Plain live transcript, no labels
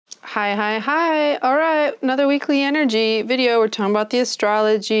Hi, hi, hi. All right, another weekly energy video. We're talking about the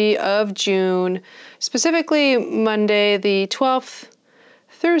astrology of June, specifically Monday the 12th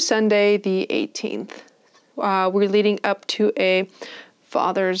through Sunday the 18th. We're leading up to a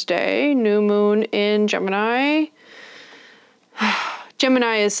Father's Day, new moon in Gemini.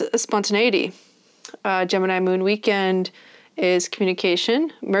 Gemini is spontaneity. Gemini moon weekend is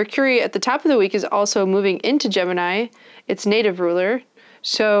communication. Mercury at the top of the week is also moving into Gemini, its native ruler.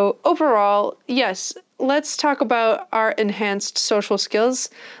 So overall, yes, let's talk about our enhanced social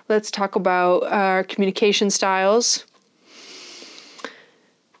skills. Let's talk about our communication styles.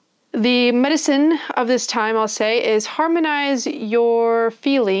 The medicine of this time, I'll say, is harmonize your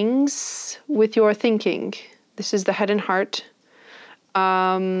feelings with your thinking. This is the head and heart.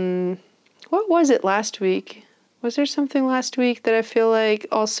 What was it last week? Was there something last week that I feel like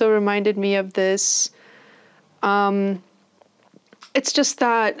also reminded me of this? It's just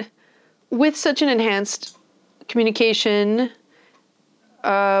that with such an enhanced communication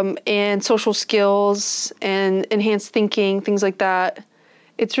and social skills and enhanced thinking, things like that,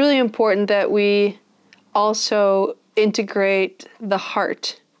 it's really important that we also integrate the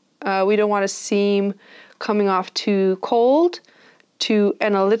heart. We don't want to seem coming off too cold, too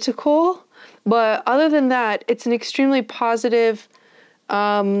analytical, but other than that, it's an extremely positive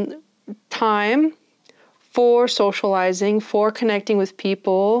time for socializing, for connecting with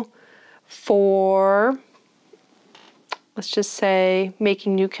people, for, let's just say,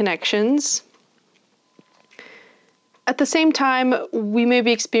 making new connections. At the same time, we may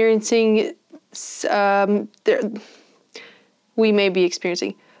be experiencing,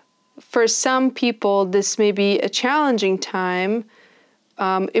 for some people, this may be a challenging time,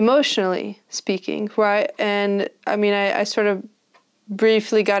 emotionally speaking, right? And I mean, I sort of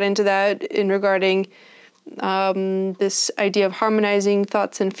briefly got into that in regarding this idea of harmonizing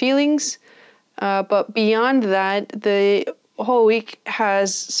thoughts and feelings. But beyond that, the whole week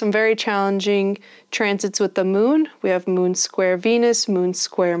has some very challenging transits with the moon. We have moon square Venus, moon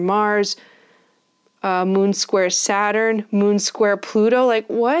square Mars, moon square Saturn, moon square Pluto. Like,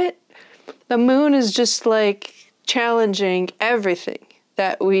 what? The moon is just like challenging everything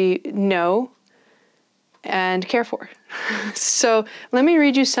that we know and care for. So let me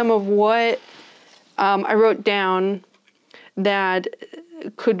read you some of what I wrote down that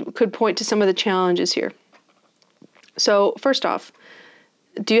could point to some of the challenges here. So first off,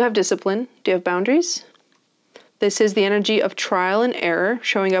 do you have discipline? Do you have boundaries? This is the energy of trial and error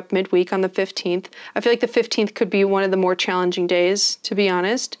showing up midweek on the 15th. I feel like the 15th could be one of the more challenging days, to be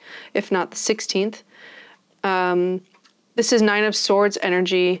honest, if not the 16th. This is Nine of Swords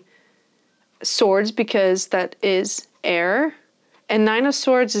energy. Swords because that is air. And Nine of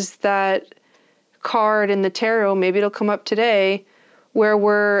Swords is that card in the tarot, maybe it'll come up today, where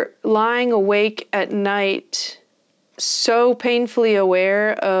we're lying awake at night, so painfully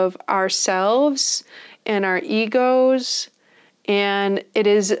aware of ourselves and our egos, and it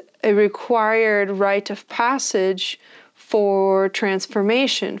is a required rite of passage for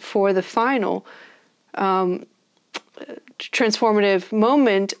transformation, for the final transformative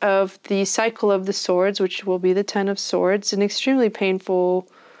moment of the cycle of the swords, which will be the 10 of Swords, an extremely painful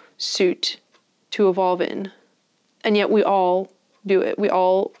suit to evolve in. And yet we all do it. We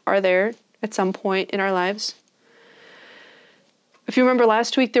all are there at some point in our lives. If you remember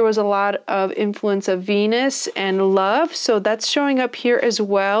last week, there was a lot of influence of Venus and love, so that's showing up here as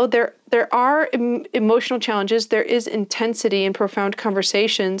well. There are emotional challenges. There is intensity in profound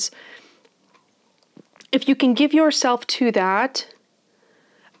conversations. If you can give yourself to that,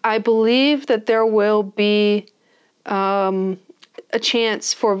 I believe that there will be a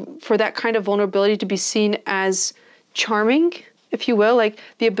chance for that kind of vulnerability to be seen as charming, if you will, like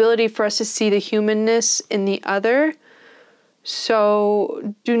the ability for us to see the humanness in the other.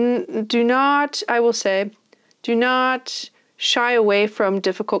 So do not, I will say, do not shy away from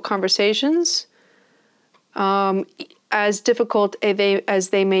difficult conversations, as difficult as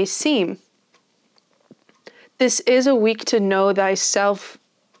they may seem. This is a week to know thyself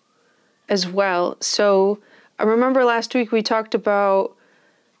as well. So I remember last week we talked about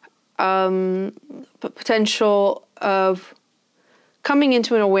the potential of coming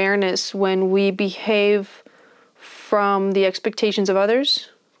into an awareness when we behave from the expectations of others,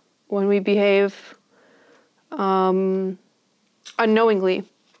 when we behave unknowingly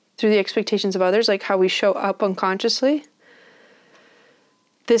through the expectations of others, like how we show up unconsciously.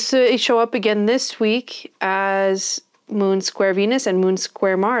 This show up again this week as moon square Venus and moon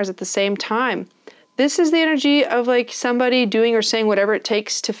square Mars at the same time. This is the energy of like somebody doing or saying whatever it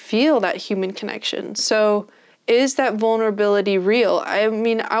takes to feel that human connection. So Is that vulnerability real? I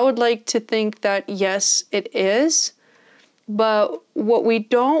mean, I would like to think that yes, it is. But what we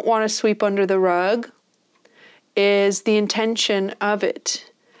don't want to sweep under the rug is the intention of it.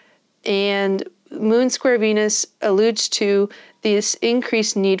 And Moon square Venus alludes to this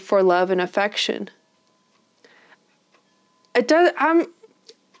increased need for love and affection. It does.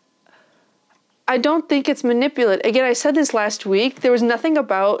 I don't think it's manipulative. Again, I said this last week. There was nothing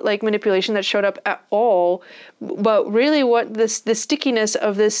about like manipulation that showed up at all. But really, what the stickiness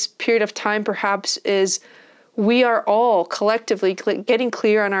of this period of time perhaps is, we are all collectively getting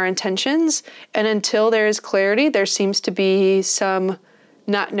clear on our intentions, and until there is clarity, there seems to be some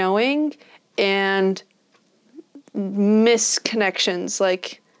not knowing and misconnections,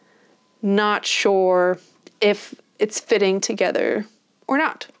 like not sure if it's fitting together or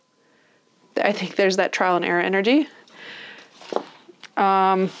not. I think there's that trial and error energy.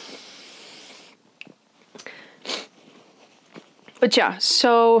 But yeah,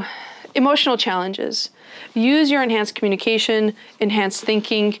 so emotional challenges. Use your enhanced communication, enhanced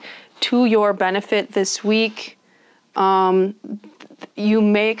thinking to your benefit this week. You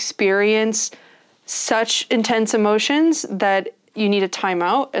may experience such intense emotions that you need a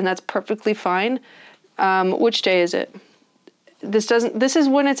timeout, and that's perfectly fine. Which day is it? This is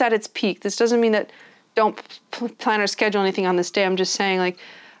when it's at its peak. This doesn't mean that don't plan or schedule anything on this day. I'm just saying, like,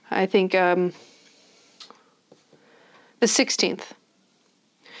 I think the 16th.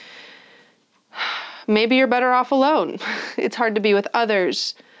 Maybe you're better off alone. It's hard to be with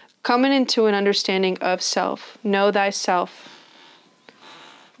others. Coming into an understanding of self. Know thyself.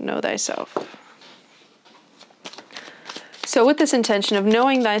 Know thyself. So with this intention of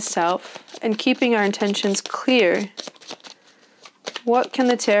knowing thyself and keeping our intentions clear, what can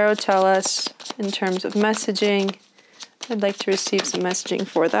the tarot tell us in terms of messaging? I'd like to receive some messaging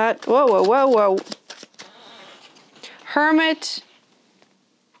for that. Whoa, whoa, whoa, whoa. Hermit.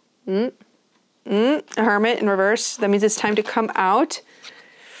 Hermit in reverse. That means it's time to come out.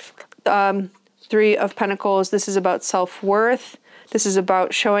 Three of Pentacles. This is about self-worth. This is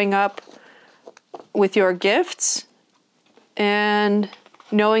about showing up with your gifts and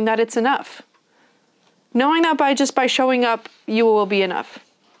knowing that it's enough. Knowing that by showing up, you will be enough.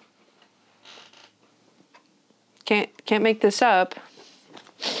 Can't make this up.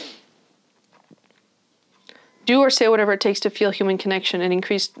 Do or say whatever it takes to feel human connection and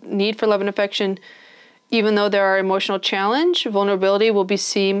increased need for love and affection. Even though there are emotional challenge, vulnerability will be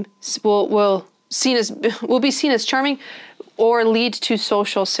seen as charming or lead to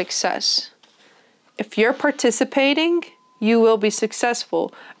social success. If you're participating, you will be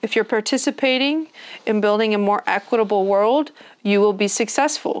successful. If you're participating in building a more equitable world, you will be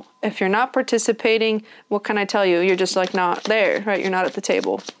successful. If you're not participating, what can I tell you? You're just like not there, right? You're not at the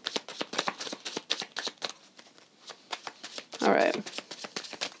table. All right.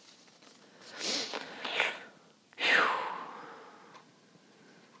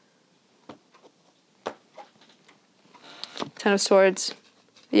 Ten of Swords.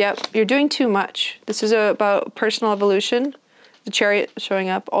 Yep, you're doing too much. This is about personal evolution. The Chariot showing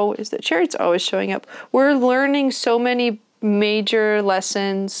up always. The Chariot's always showing up. We're learning so many major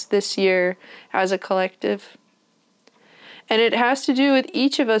lessons this year as a collective. And it has to do with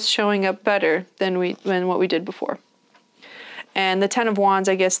each of us showing up better than what we did before. And the Ten of Wands,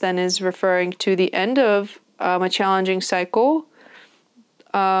 I guess, then is referring to the end of a challenging cycle.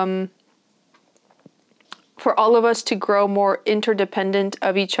 For all of us to grow more interdependent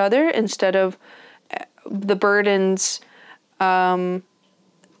of each other instead of the burdens falling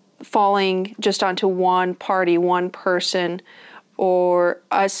just onto one party, one person, or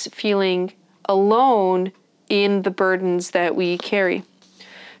us feeling alone in the burdens that we carry.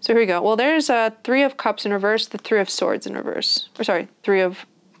 So here we go. Well, there's Three of Cups in reverse, the Three of Swords in reverse. Or sorry, Three of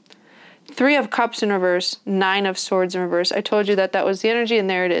Cups in reverse, Nine of Swords in reverse. I told you that was the energy, and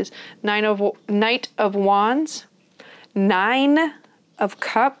there it is. Knight of Wands, Nine of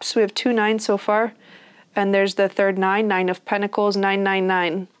Cups. We have 2 nines so far. And there's the third nine, Nine of Pentacles,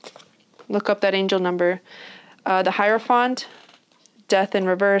 999. Look up that angel number. The Hierophant, Death in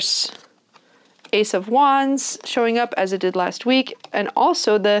reverse, Ace of Wands showing up as it did last week. And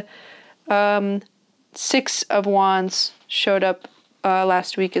also the Six of Wands showed up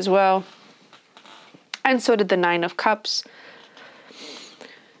last week as well. And so did the Nine of Cups.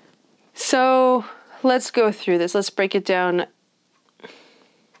 So let's go through this. Let's break it down.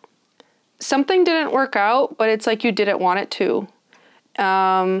 Something didn't work out, but it's like you didn't want it to.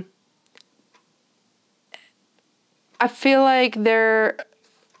 I feel like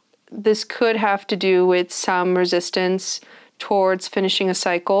this could have to do with some resistance towards finishing a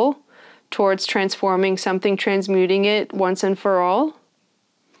cycle towards transforming something, transmuting it once and for all.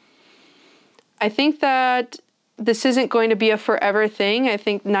 I think that this isn't going to be a forever thing. I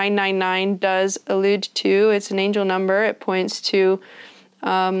think 999 does allude to, it's an angel number. It points to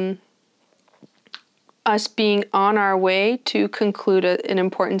us being on our way to conclude an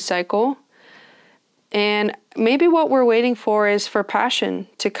important cycle. And maybe what we're waiting for is for passion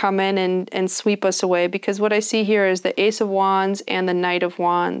to come in and sweep us away, because what I see here is the Ace of Wands and the Knight of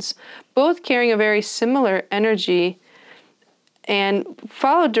Wands, both carrying a very similar energy, and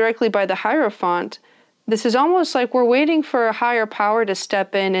followed directly by the Hierophant. This is almost like we're waiting for a higher power to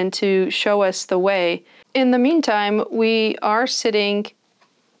step in and to show us the way. In the meantime, we are sitting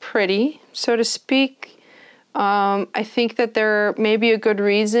pretty, so to speak. I think that there may be a good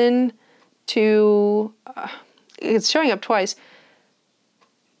reason to, it's showing up twice,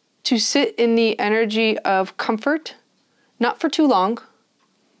 to sit in the energy of comfort, not for too long.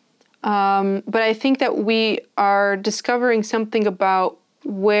 But I think that we are discovering something about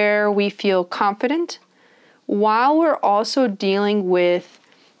where we feel confident, while we're also dealing with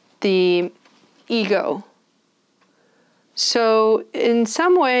the ego. So in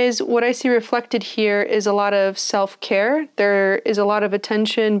some ways, what I see reflected here is a lot of self-care. There is a lot of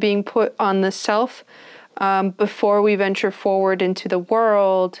attention being put on the self before we venture forward into the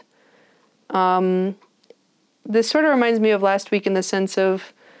world. This sort of reminds me of last week in the sense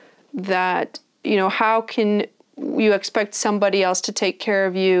of that, you know, how can you expect somebody else to take care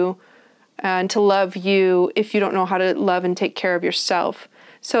of you and to love you if you don't know how to love and take care of yourself?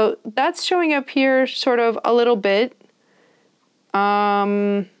 So that's showing up here sort of a little bit.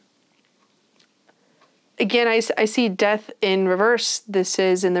 Again, I see death in reverse. This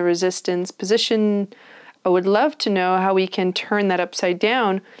is in the resistance position. I would love to know how we can turn that upside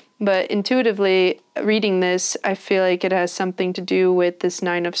down, but intuitively reading this, I feel like it has something to do with this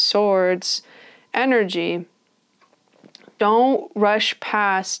Nine of Swords energy. Don't rush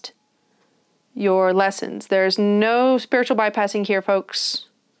past your lessons. There's no spiritual bypassing here, folks.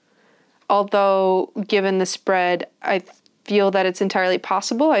 Although, given the spread, I feel that it's entirely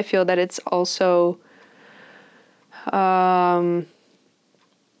possible. I feel that it's also a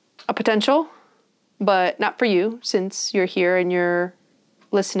potential, but not for you, since you're here and you're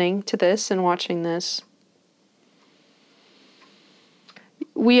listening to this and watching this.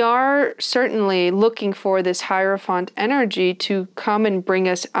 We are certainly looking for this Hierophant energy to come and bring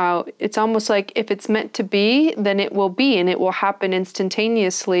us out. It's almost like if it's meant to be, then it will be, and it will happen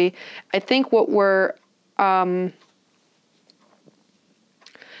instantaneously. I think what we're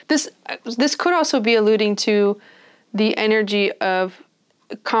This could also be alluding to the energy of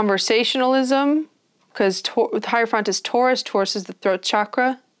conversationalism, because the Hierophant is Taurus. Taurus is the throat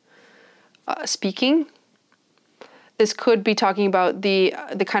chakra, speaking. This could be talking about the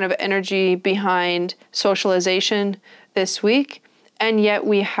kind of energy behind socialization this week, and yet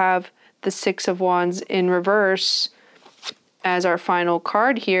we have the Six of Wands in reverse as our final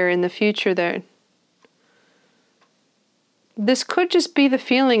card here in the future there. This could just be the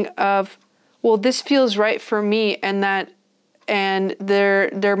feeling of, well, this feels right for me, and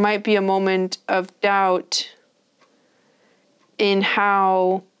there might be a moment of doubt in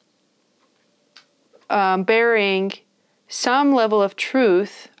how bearing some level of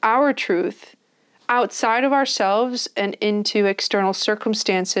truth, our truth, outside of ourselves and into external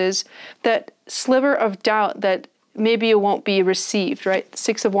circumstances, that sliver of doubt that maybe it won't be received, right? The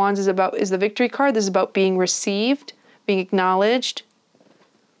Six of Wands is the victory card. This is about being received, being acknowledged.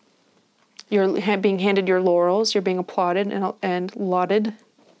 You're being handed your laurels. You're being applauded and lauded.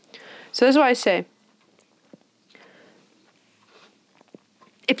 So this is what I say.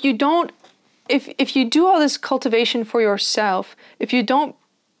 If you do all this cultivation for yourself, if you don't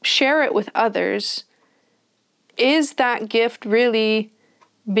share it with others, is that gift really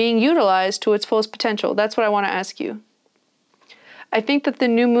being utilized to its fullest potential? That's what I want to ask you. I think that the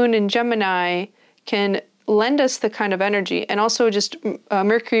new moon in Gemini can lend us the kind of energy, and also just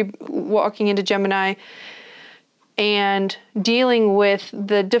Mercury walking into Gemini and dealing with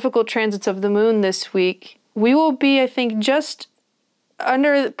the difficult transits of the moon this week. We will be, I think, just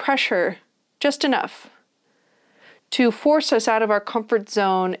under pressure, just enough to force us out of our comfort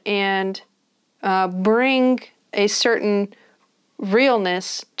zone and bring a certain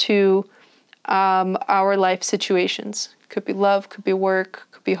realness to our life situations. Could be love, could be work,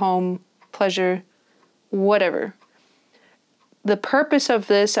 could be home, pleasure, whatever. The purpose of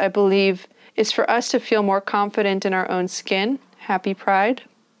this, I believe, is for us to feel more confident in our own skin. Happy Pride.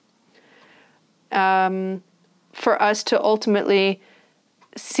 For us to ultimately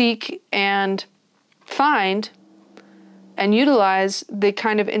seek and find and utilize the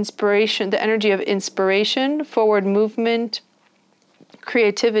kind of inspiration, the energy of inspiration, forward movement,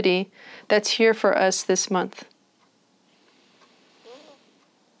 creativity that's here for us this month.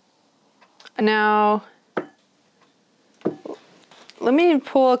 Now, let me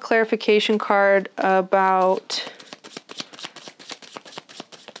pull a clarification card about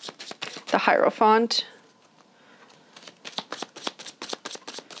the Hierophant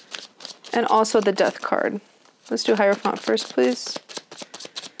and also the Death card. Let's do Hierophant first, please.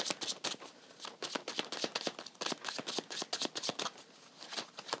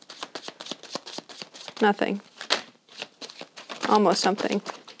 Nothing. Almost something.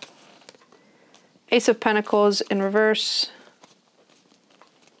 Ace of Pentacles in reverse.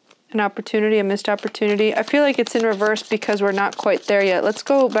 An opportunity, a missed opportunity. I feel like it's in reverse because we're not quite there yet. Let's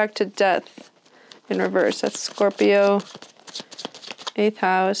go back to Death in reverse. That's Scorpio, 8th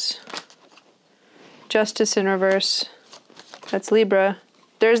house. Justice in reverse. That's Libra.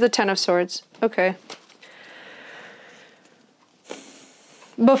 There's the Ten of Swords. Okay.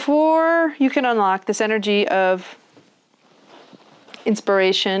 Before you can unlock this energy of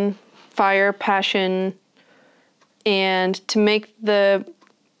inspiration, fire, passion, and to make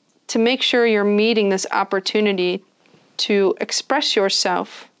sure you're meeting this opportunity to express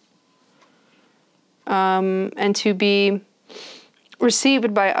yourself and to be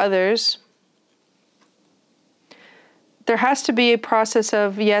received by others, there has to be a process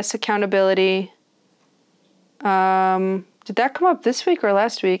of, yes, accountability. Did that come up this week or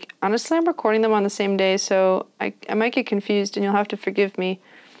last week? Honestly, I'm recording them on the same day, so I might get confused and you'll have to forgive me.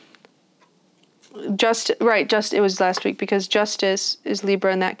 It was last week because Justice is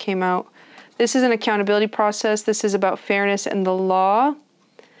Libra and that came out. This is an accountability process. This is about fairness and the law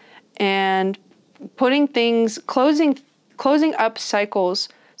and putting things, closing up cycles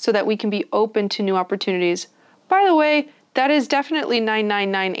so that we can be open to new opportunities. By the way, that is definitely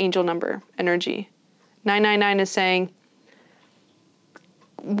 999 angel number energy. 999 is saying,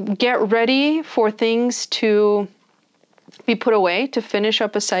 get ready for things to be put away, to finish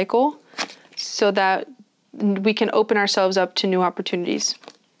up a cycle so that we can open ourselves up to new opportunities.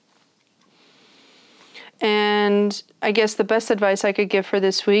 And I guess the best advice I could give for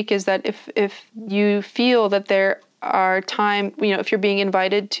this week is that if you feel that there are time, if you're being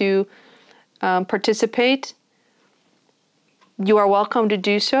invited to participate, you are welcome to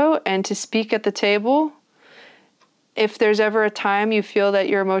do so and to speak at the table. If there's ever a time you feel that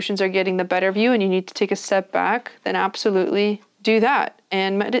your emotions are getting the better of you and you need to take a step back, then absolutely do that.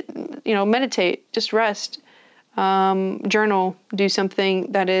 And meditate, just rest, journal, do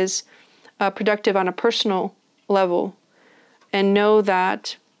something that is productive on a personal level. And know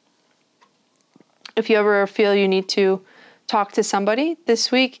that if you ever feel you need to talk to somebody,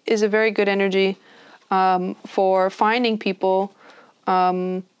 this week is a very good energy for finding people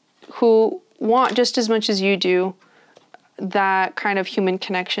who want just as much as you do that kind of human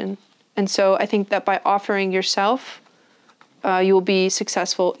connection. And so I think that by offering yourself, you will be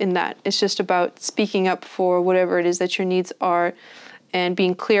successful in that. It's just about speaking up for whatever it is that your needs are and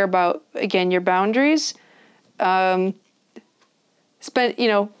being clear about, again, your boundaries. So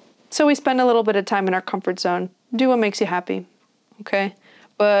we spend a little bit of time in our comfort zone. Do what makes you happy, okay?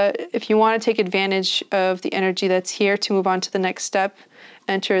 But if you want to take advantage of the energy that's here to move on to the next step,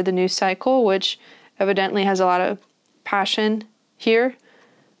 enter the new cycle, which evidently has a lot of passion here,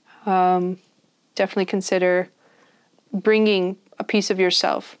 definitely consider bringing a piece of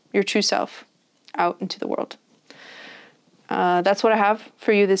yourself, your true self, out into the world. That's what I have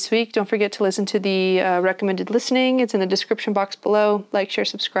for you this week. Don't forget to listen to the recommended listening. It's in the description box below. Like, share,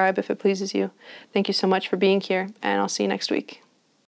 subscribe if it pleases you. Thank you so much for being here, and I'll see you next week.